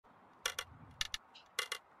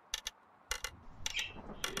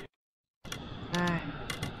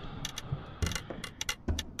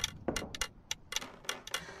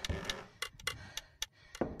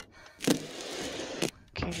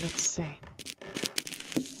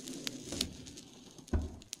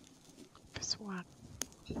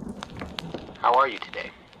How are you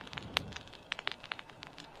today?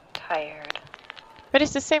 Tired. But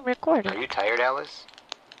it's the same recording. Are you tired, Alice?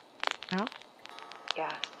 No?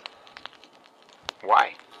 Yes.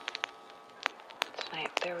 Why?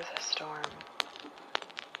 Tonight there was a storm.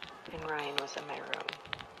 And Ryan was in my room.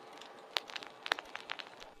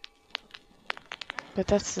 But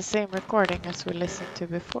that's the same recording as we listened to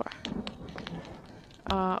before.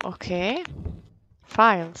 Okay.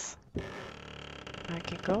 Files. I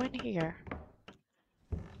can go in here.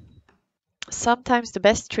 Sometimes the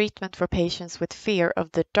best treatment for patients with fear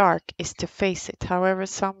of the dark is to face it. However,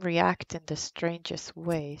 some react in the strangest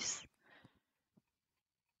ways.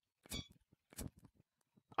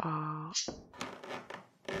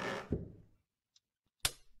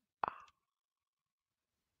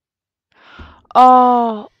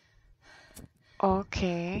 Oh,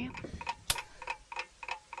 okay.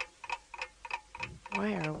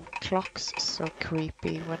 Why are clocks so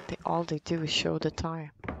creepy when all they do is show the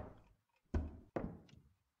time?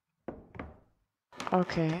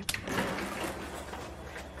 Okay.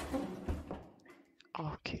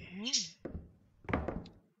 Okay.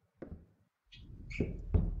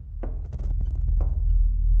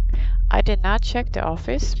 I did not check the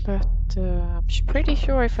office, but I'm pretty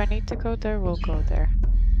sure if I need to go there, we'll go there.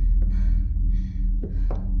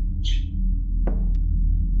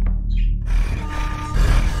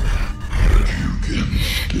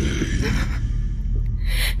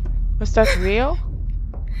 Was that real?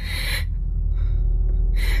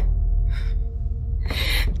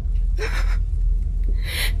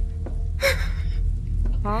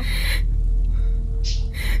 Huh?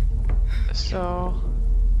 So...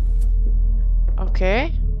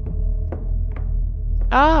 Okay.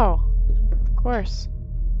 Oh! Of course.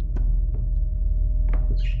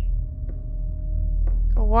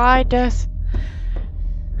 Why does...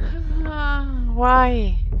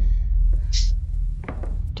 why?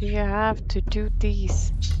 Do you have to do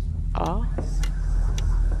these? Oh.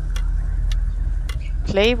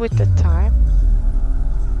 Play with the time?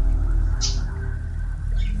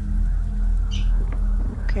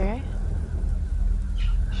 Okay.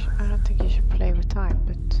 I don't think you should play with time,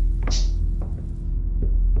 but...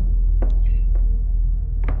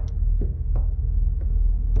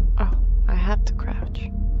 Oh, I had to crouch.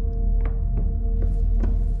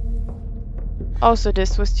 Oh, so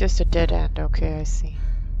this was just a dead end. Okay, I see.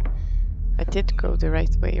 I did go the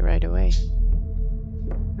right way right away.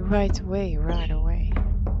 Right away.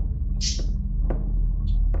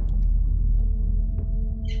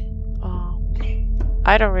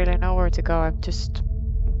 I don't really know where to go. I'm just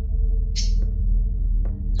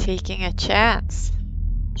taking a chance.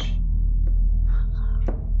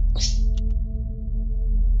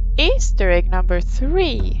 Easter egg number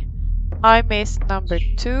 3. I missed number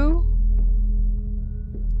 2.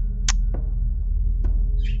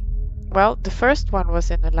 Well, the first one was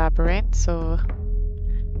in a labyrinth, so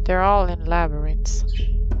they're all in labyrinths.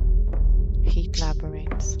 Heat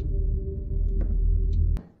labyrinths.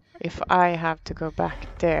 If I have to go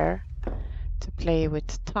back there to play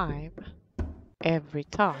with time every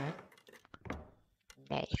time.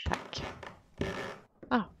 Nej, tack.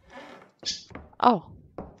 Oh. Oh.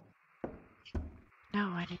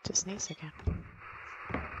 Now I need to sneeze again.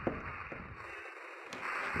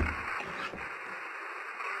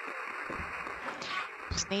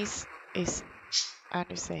 Sneeze is, how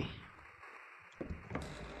do you say?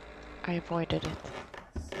 I avoided it.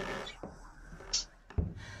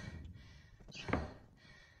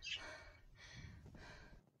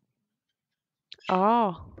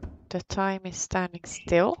 Oh, the time is standing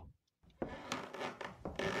still.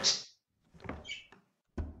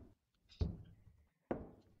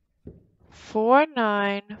 Four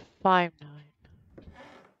 959.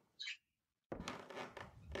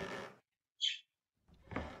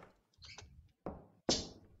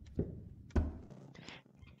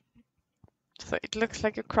 So it looks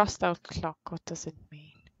like a crossed out clock. What does it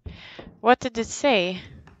mean? What did it say?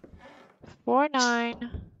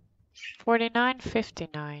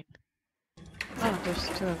 49:59. Oh, there's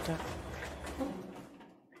 2 of them.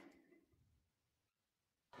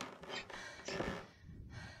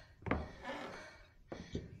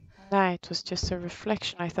 Nah, it was just a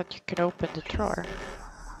reflection. I thought you could open the drawer.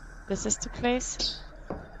 This is the place.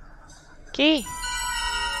 Key.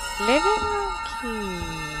 Living room key.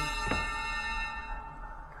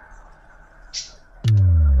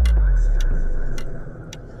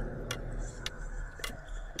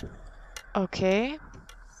 Okay.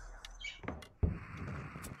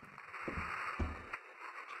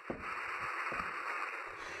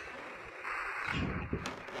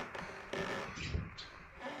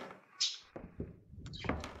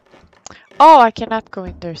 Oh, I cannot go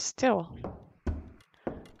in there still.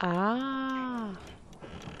 Ah.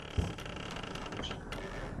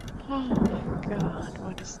 Oh my god,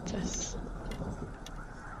 what is this?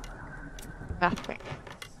 Nothing.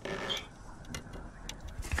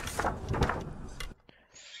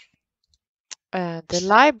 The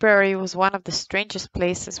library was one of the strangest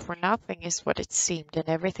places, for nothing is what it seemed, and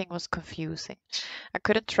everything was confusing. I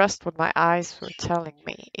couldn't trust what my eyes were telling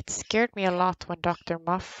me. It scared me a lot when Dr.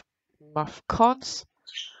 Muffcons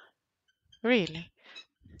really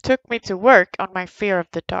took me to work on my fear of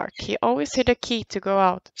the dark. He always hid a key to go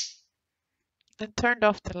out and turned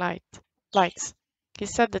off the lights. He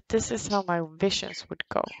said that this is how my visions would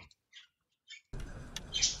go.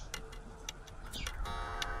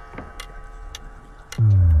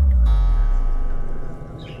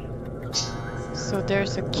 So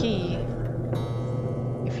there's a key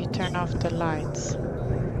if you turn off the lights.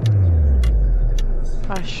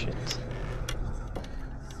 Oh shit.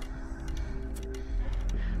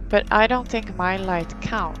 But I don't think my light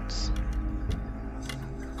counts.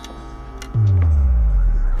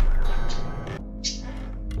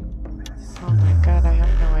 Oh my god, I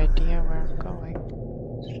have no idea where I'm going.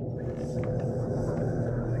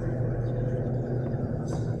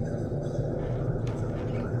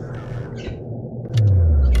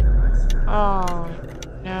 Oh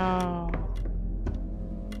no.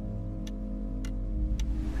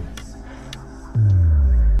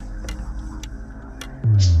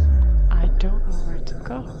 I don't know where to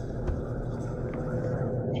go.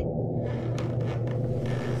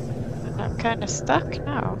 And I'm kind of stuck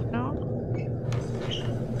now, no?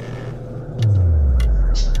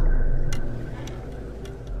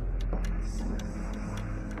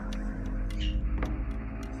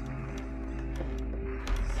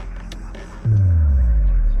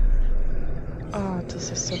 Oh, this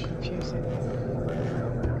is so confusing.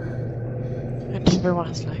 And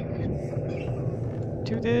everyone's like,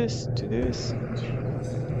 do this, do this.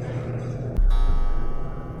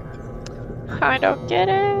 I don't get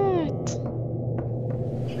it.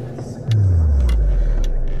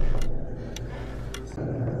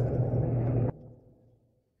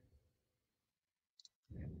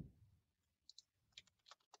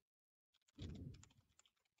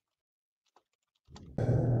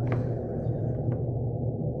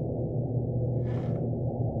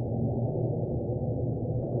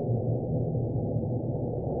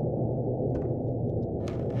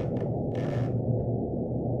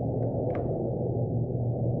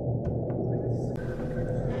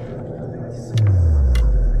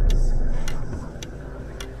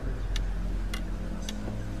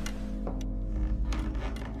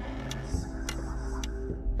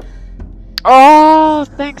 Oh,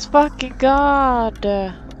 thanks fucking God.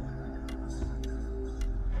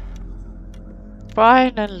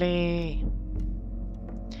 Finally.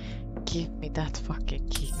 Give me that fucking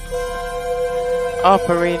key.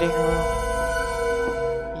 Operating room.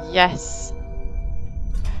 Yes.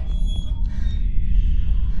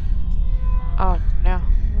 Oh no.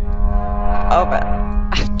 Open.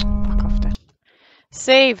 Fuck off then.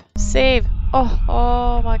 Save. Save.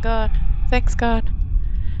 Oh my god. Thanks God.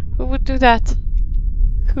 Who would do that?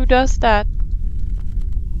 Who does that?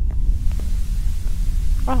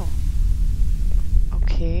 Oh.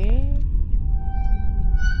 Okay.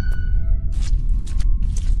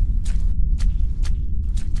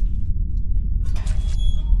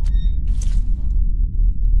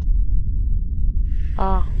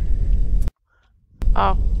 Oh.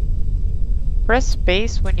 Oh. Press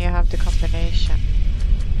space when you have the combination.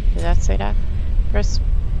 Did that say that? Press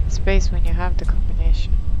space when you have the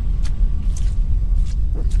combination.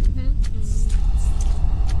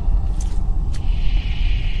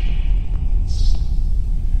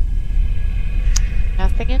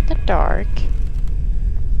 Nothing in the dark.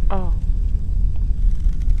 Oh.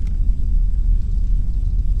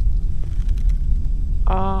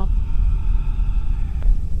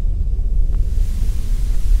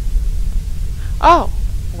 Oh!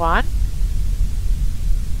 1,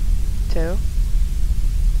 2,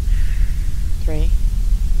 3,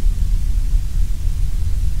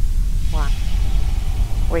 1.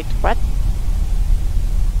 Wait, what?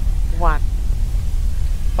 1.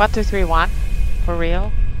 1, 2, 3, 1. For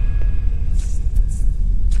real?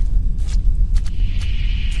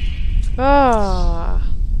 Oh.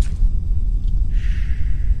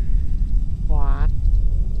 1,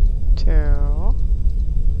 2,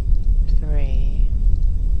 3.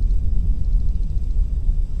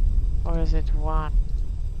 Or is it 1?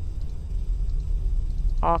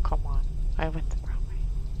 Oh, come on. I went the wrong way.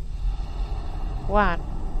 1.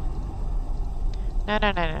 No.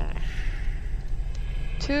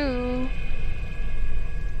 2.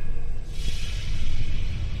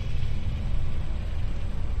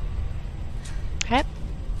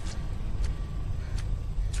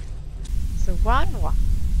 So 1-1.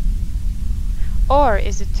 Or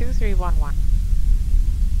is it 2-3-1-1?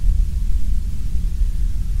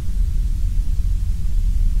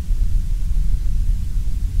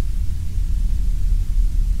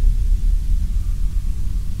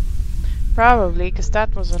 Probably, because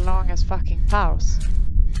that was a long as fucking pause.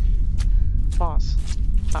 Pause.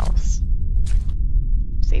 Pause.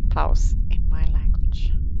 Say pause in my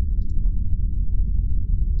language.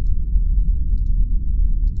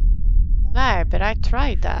 No, but I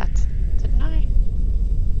tried that. Didn't I?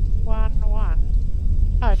 1-1.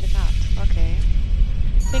 Oh, I did not. Okay.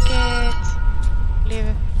 Take it.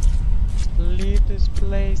 Leave this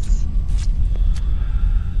place.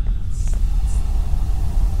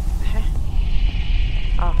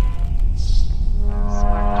 Oh.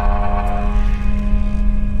 Smart.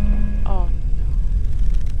 Oh no.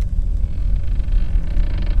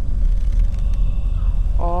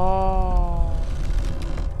 Oh.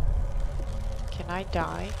 Can I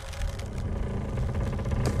die?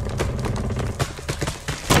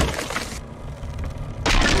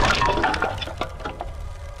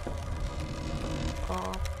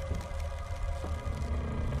 Oh.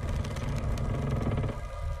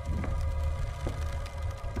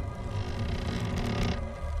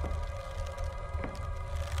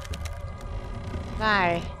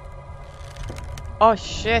 Nej. Oh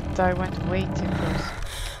shit, I went way too close.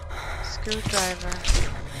 Screwdriver.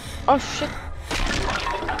 Oh shit.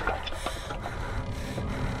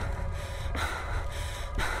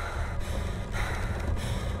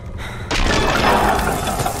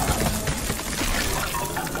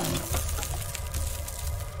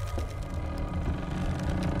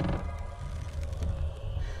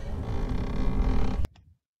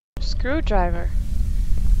 Screwdriver.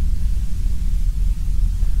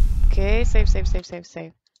 Okay, save. Save.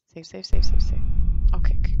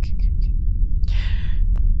 Okay.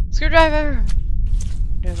 Screwdriver!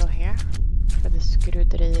 Do I go here? For the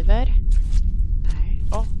screwdriver? Nej.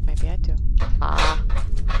 Oh, maybe I do. Ah.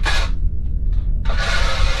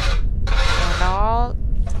 And all,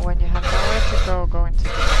 when you have nowhere to go into the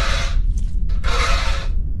door.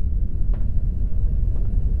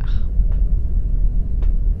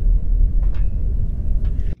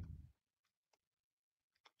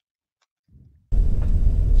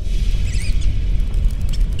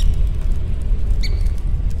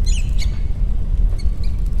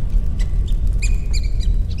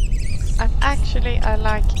 Actually, I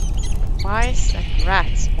like mice and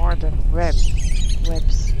rats more than webs, like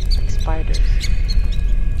spiders.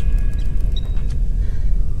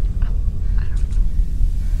 I don't know.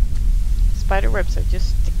 Spider webs are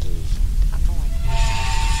just sticky, annoying.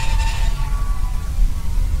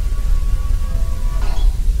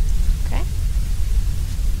 Okay.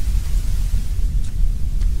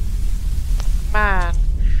 Man,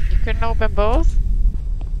 you couldn't open both?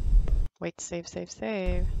 Wait, save. For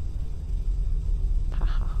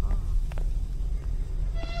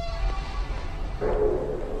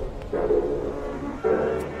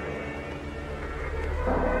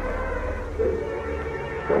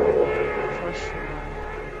sure.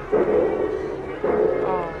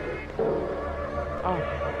 Oh.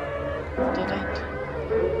 Didn't.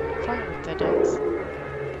 Fine with the decks.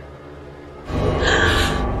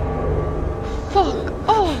 Fuck!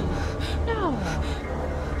 Oh! No!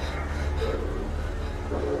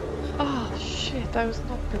 Oh shit, I was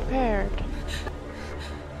not prepared.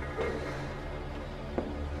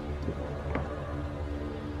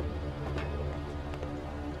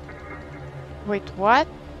 Wait, what?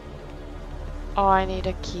 Oh, I need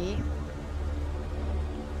a key.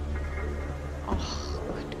 Oh,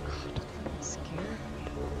 good god, that scared me.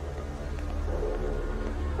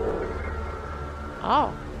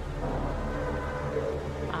 Oh.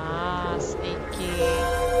 Ah, sneaky.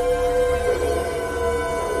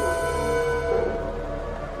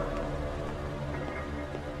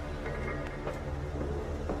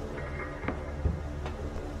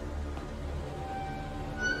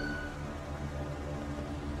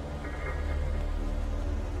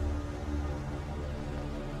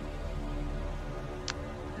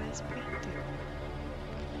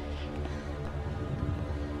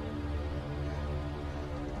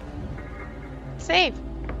 Save.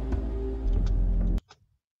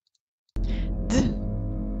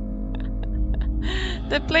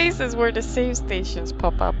 The places where the save stations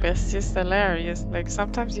pop up is just hilarious. Like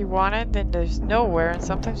sometimes you want it, then there's nowhere, and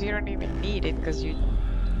sometimes you don't even need it because you.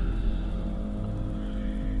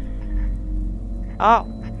 Oh,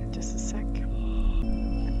 just a sec.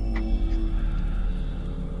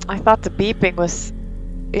 I thought the beeping was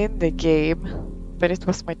in the game, but it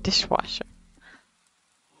was my dishwasher.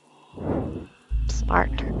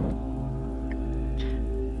 Smart.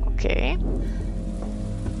 Okay.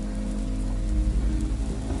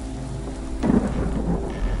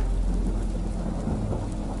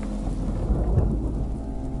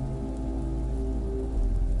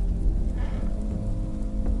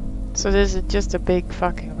 So this is just a big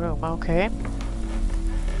fucking room, okay.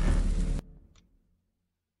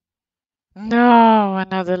 No,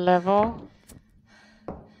 another level.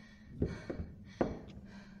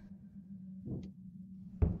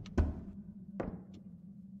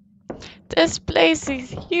 This place is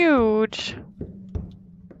huge.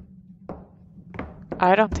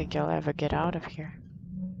 I don't think I'll ever get out of here.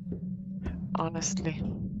 Honestly.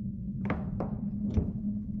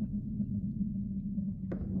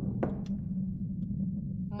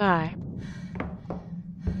 Nej.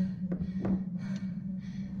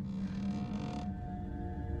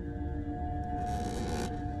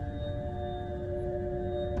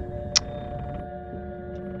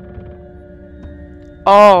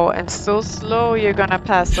 Oh, and so slow you're gonna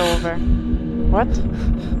pass over. What?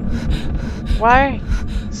 Why?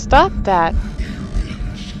 Stop that.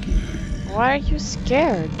 Why are you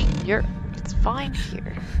scared? It's fine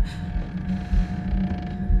here.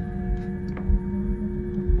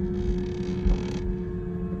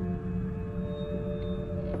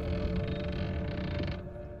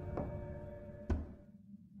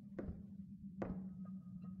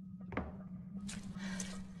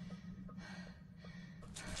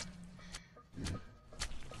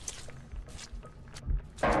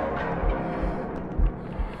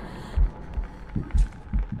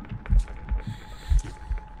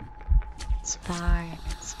 It's fine,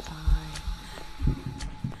 it's fine.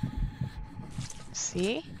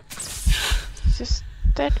 See? Just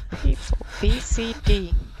dead people.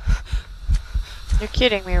 BCD. You're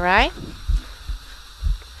kidding me, right?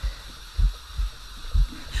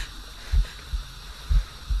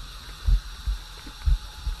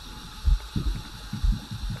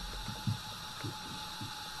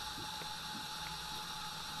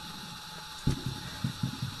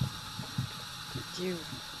 You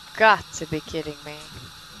got to be kidding me.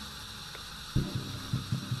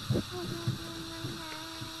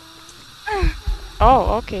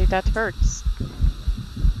 Oh, okay, that hurts.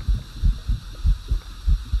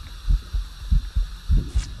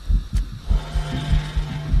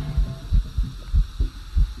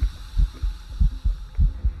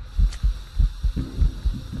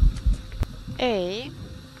 A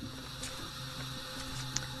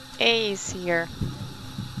is here.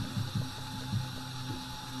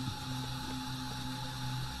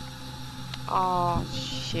 Oh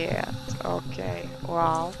shit. Okay,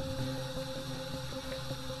 wow.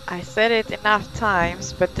 I said it enough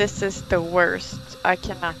times, but this is the worst. I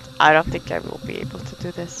don't think I will be able to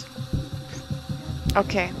do this.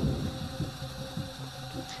 Okay.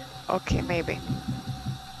 Okay, maybe.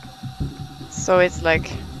 So it's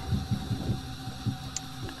like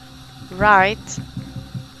right,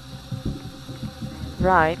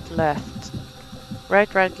 left,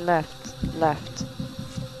 right, left.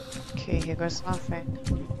 Okay, here goes nothing.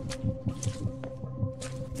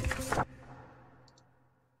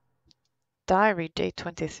 Diary day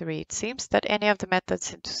 23. It seems that any of the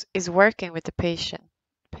methods is working with the patient.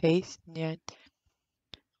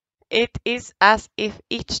 It is as if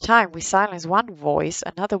each time we silence one voice,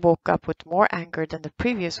 another woke up with more anger than the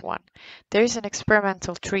previous one. There is an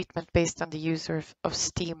experimental treatment based on the use of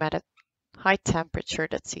steam at a high temperature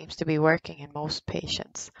that seems to be working in most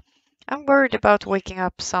patients. I'm worried about waking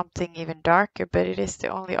up something even darker, but it is the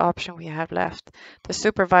only option we have left. The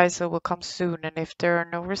supervisor will come soon, and if there are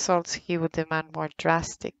no results, he will demand more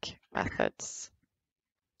drastic methods.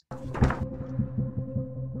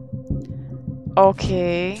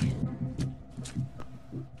 Okay.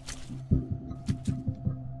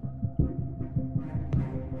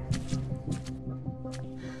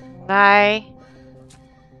 Nej.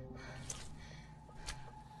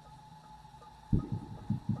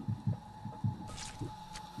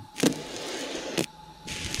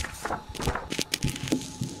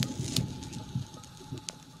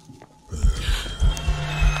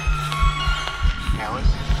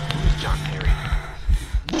 Alice, who's John Perry?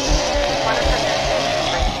 One of the nurses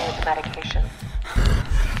might need medication.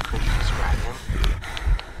 Could you describe him?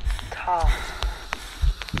 Tall.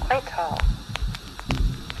 Quite tall.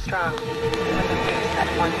 Strong. With a face that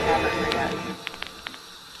one never forgets.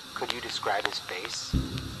 Could you describe his face?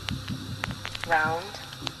 Round.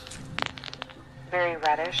 Very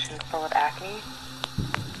reddish and full of acne.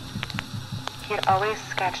 He had always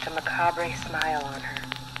sketched a macabre smile on her.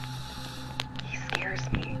 He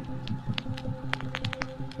scares me.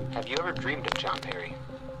 Have you ever dreamed of John Perry?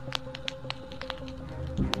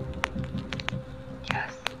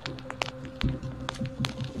 Yes.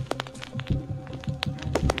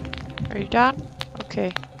 done?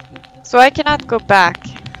 Okay. So I cannot go back.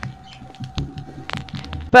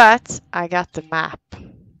 But I got the map.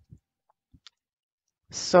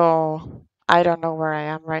 So I don't know where I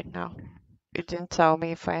am right now. It didn't tell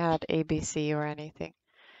me if I had ABC or anything.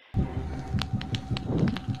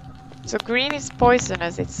 So green is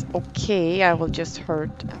poisonous, it's okay, I will just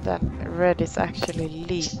hurt. And then red is actually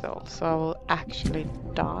lethal, so I will actually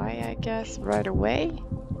die, I guess, right away.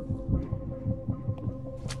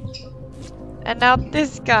 And now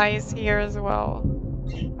this guy is here as well.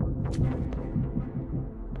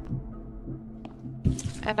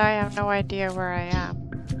 And I have no idea where I am.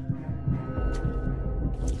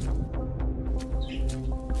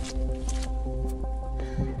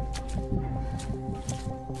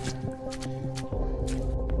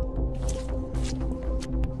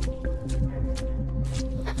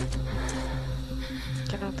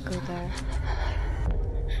 Cannot go there.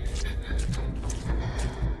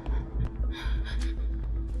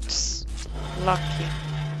 Lucky.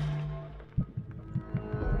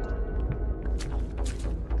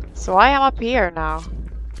 So I am up here now.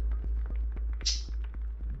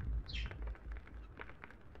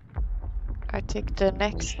 I take the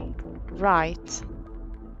next right,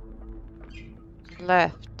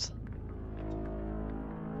 left.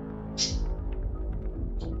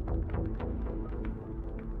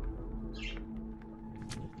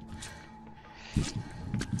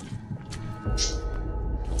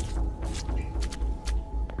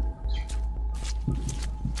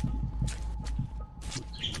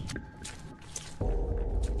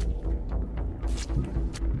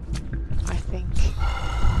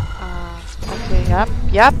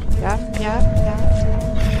 Yep.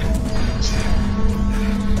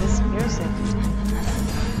 This music.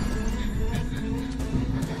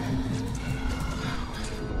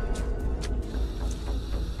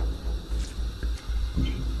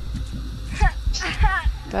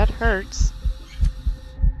 That hurts.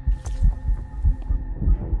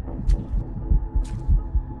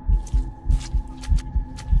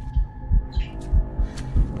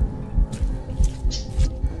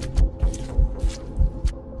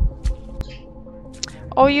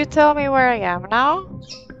 Oh, you tell me where I am now?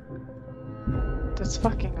 That's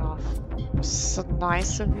fucking off. So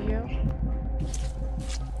nice of you.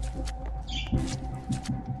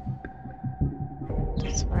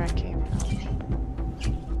 That's where I came from.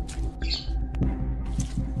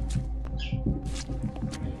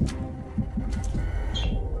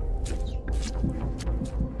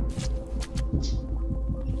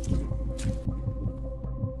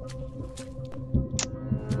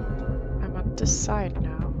 I'm on this side now.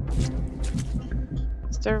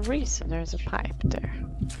 Is there a reason there's a pipe there?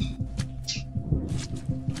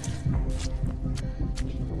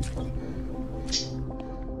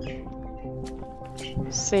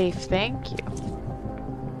 Safe, thank you.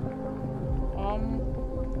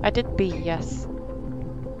 I did B, yes.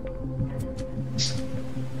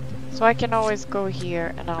 So I can always go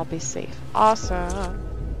here and I'll be safe. Awesome.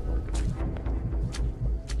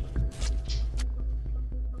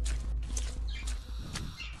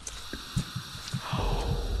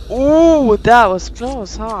 Ooh, that was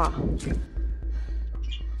close, huh?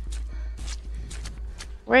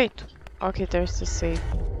 Wait. Okay, there's the safe.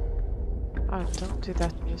 Oh, don't do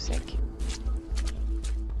that music.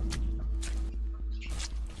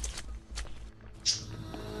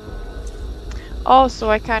 Oh, so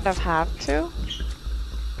I kind of have to?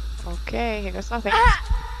 Okay, here goes nothing.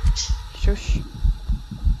 Shush.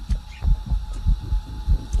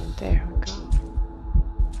 There we go.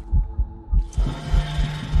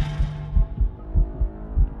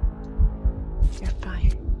 You're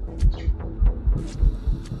fine.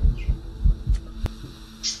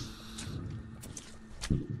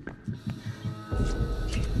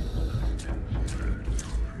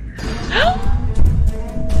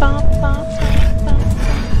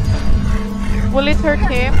 Will it hurt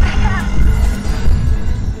him?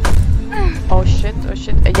 Oh shit, oh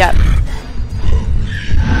shit. Yeah.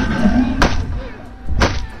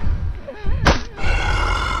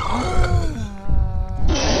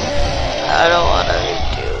 I don't want to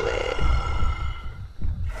do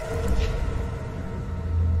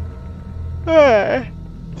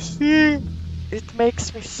it. See? It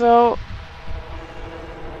makes me so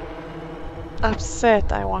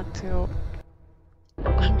upset. I want to.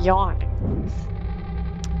 I'm yawning.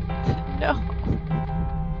 No.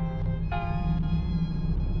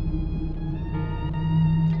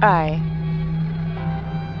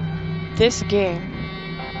 This game.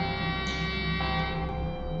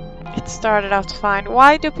 It started out fine.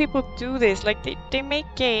 Why do people do this? Like they make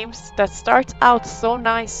games that start out so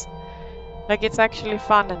nice Like it's actually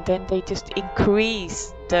fun, and then they just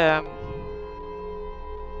increase um,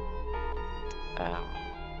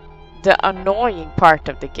 the annoying part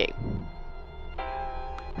of the game.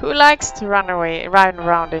 Who likes to run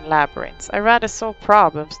around in labyrinths? I'd rather solve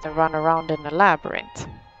problems than run around in a labyrinth.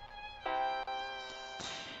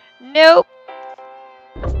 Nope.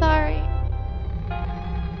 Sorry.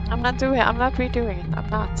 I'm not redoing it. I'm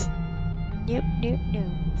not. Nope.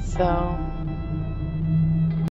 So